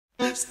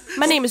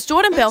My name is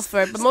Jordan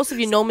Belfort, but most of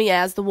you know me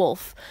as the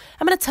Wolf.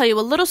 I'm going to tell you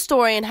a little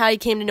story on how you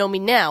came to know me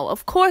now.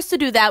 Of course, to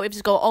do that, we have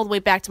to go all the way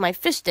back to my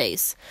fish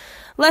days.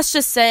 Let's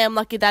just say I'm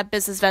lucky that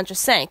business venture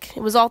sank.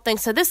 It was all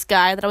thanks to this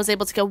guy that I was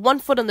able to get one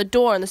foot in the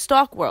door in the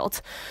stock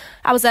world.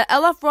 I was at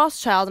L.F.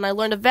 Rothschild and I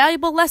learned a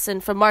valuable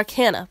lesson from Mark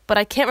Hanna, but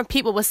I can't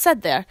repeat what was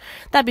said there.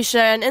 That'd be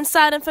sharing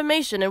inside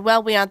information, and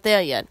well, we aren't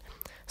there yet.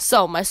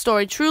 So, my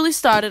story truly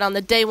started on the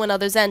day when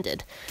others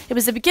ended. It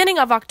was the beginning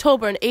of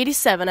October in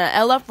 '87 at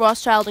L.F.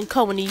 Rothschild &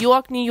 Co. in New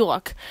York, New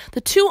York. The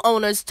two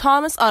owners,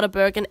 Thomas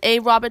Otterberg and A.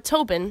 Robert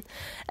Tobin,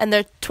 and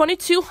their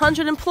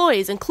 2,200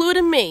 employees,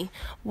 including me,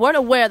 weren't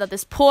aware that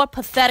this poor,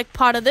 pathetic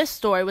part of this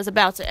story was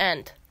about to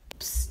end.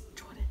 Psst,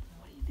 Jordan,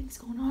 what do you think's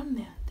going on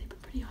there? They've been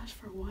pretty hush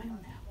for a while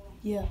now.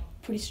 Yeah,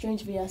 pretty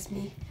strange if you ask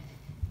me.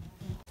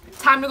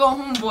 Time to go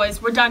home,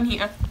 boys. We're done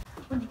here.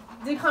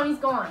 The economy's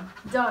gone.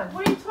 Done.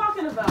 What are you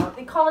talking about?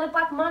 They call it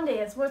Black Monday.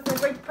 It's worse than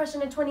the Great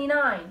Depression in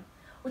 '29.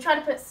 We try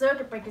to put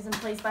circuit breakers in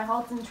place by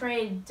halting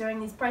trade during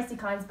these price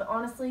declines, but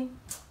honestly,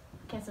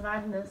 I can't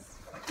survive in this.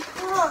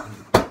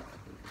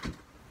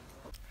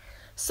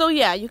 So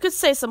yeah, you could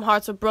say some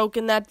hearts were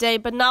broken that day,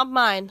 but not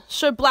mine.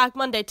 Sure, Black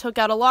Monday took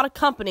out a lot of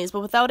companies, but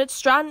without it,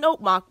 Stratton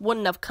Oakmont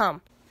wouldn't have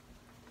come.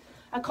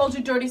 I called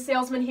you dirty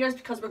salesman here is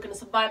because we're going to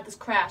survive this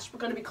crash. We're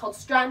going to be called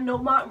Stratton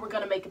Oakmont, and we're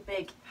going to make it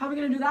big. How are we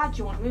going to do that,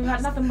 Jordan? We've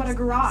got nothing but a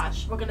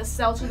garage. We're going to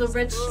sell to the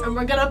rich, and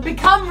we're going to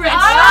become rich.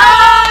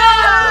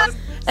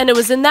 And it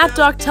was in that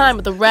dark time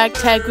with a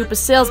ragtag group of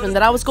salesmen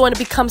that I was going to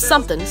become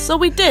something, so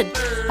we did.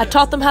 I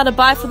taught them how to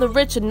buy from the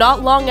rich, and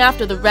not long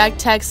after, the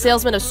ragtag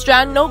salesmen of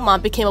Stratton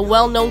Oakmont became a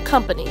well-known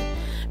company.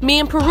 Me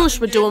and Perush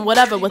were doing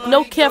whatever with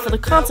no care for the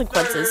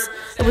consequences.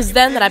 It was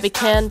then that I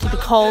began to be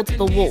called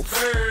the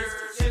Wolf.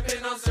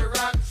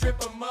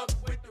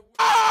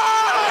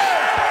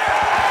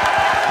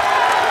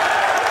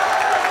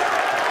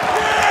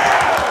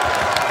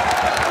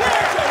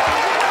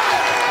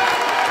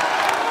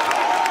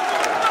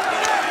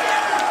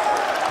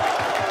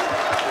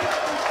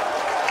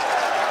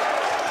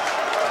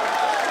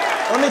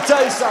 Let me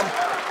tell you something.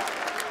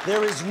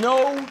 There is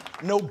no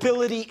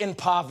nobility in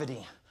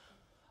poverty.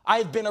 I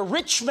have been a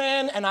rich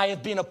man and I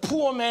have been a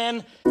poor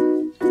man.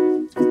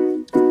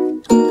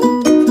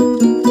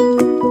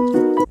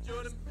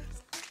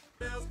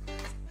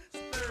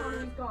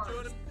 Economy's gone.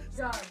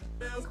 Done.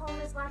 They call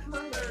it Black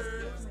Monday.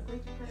 It's the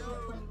Great Depression in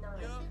 '29.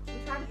 We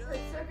try to put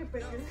circuit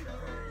breakers.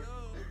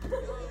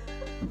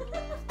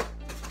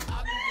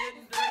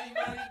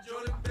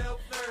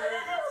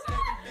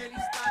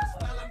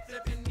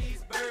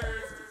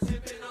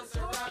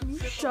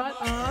 Shut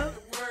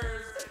up.